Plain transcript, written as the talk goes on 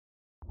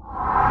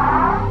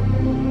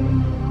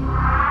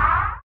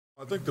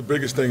I think the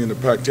biggest thing in the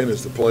Pac-10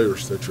 is the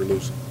players that you're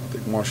losing. I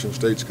think Washington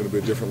State's going to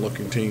be a different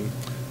looking team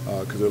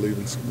because they're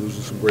losing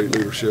some great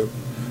leadership.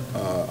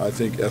 I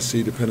think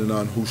SC, depending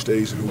on who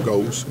stays and who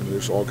goes, and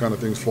there's all kind of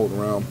things floating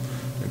around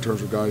in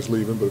terms of guys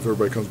leaving, but if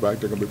everybody comes back,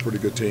 they're going to be a pretty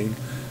good team.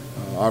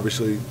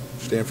 Obviously,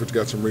 Stanford's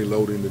got some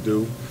reloading to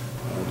do.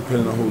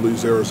 Depending on who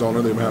leaves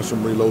Arizona, they may have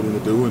some reloading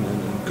to do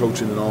and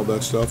coaching and all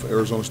that stuff.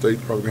 Arizona State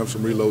probably have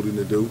some reloading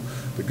to do.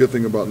 The good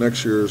thing about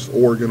next year is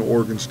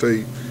Oregon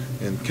State,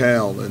 and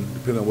Cal, and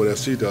depending on what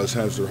SC does,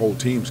 has their whole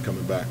teams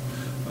coming back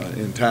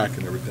intact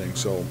and everything.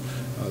 So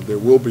there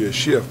will be a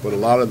shift, but a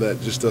lot of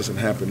that just doesn't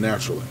happen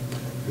naturally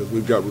because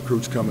we've got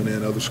recruits coming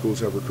in, other schools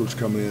have recruits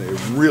coming in.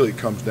 It really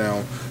comes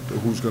down to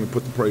who's going to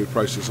put the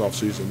prices off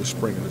season this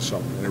spring and this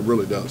summer, and it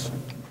really does.